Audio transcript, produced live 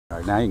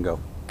right, now you can go.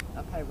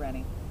 Okay,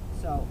 Rene.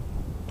 So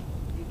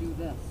you do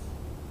this.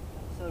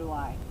 So do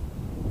I.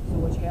 So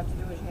what you have to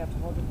do is you have to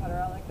hold the putter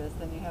out like this.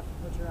 Then you have to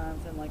put your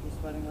arms in like you're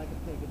sweating like a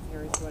pig. It's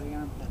hairy, sweaty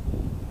armpit.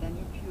 Then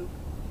you puke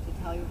to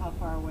tell you how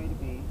far away to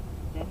be.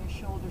 Then your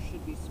shoulders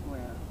should be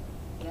square.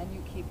 Then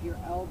you keep your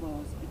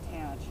elbows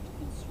attached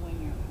and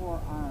swing your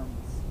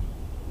forearms.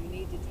 You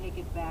need to take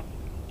it back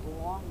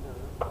longer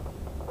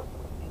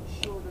and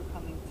shorter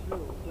coming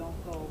through. Don't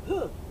go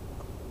huh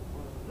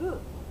or huh.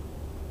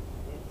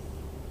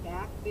 It's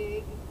back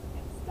big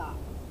and stop.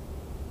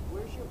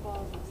 Where's your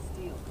balls of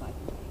steel, by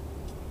the way?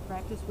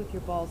 Practice with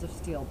your balls of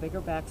steel.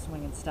 Bigger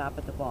backswing and stop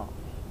at the ball.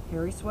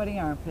 Hairy, sweaty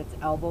armpits.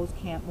 Elbows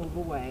can't move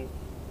away.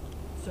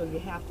 So you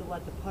have to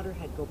let the putter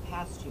head go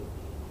past you.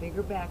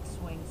 Bigger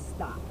backswing,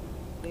 stop.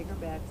 Bigger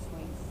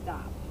backswing,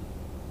 stop.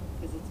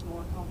 Because it's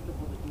more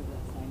comfortable to do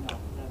this. I know,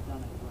 because I've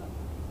done it forever.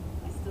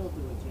 I still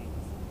do it,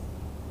 James says.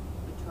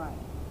 But try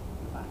it.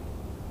 Goodbye.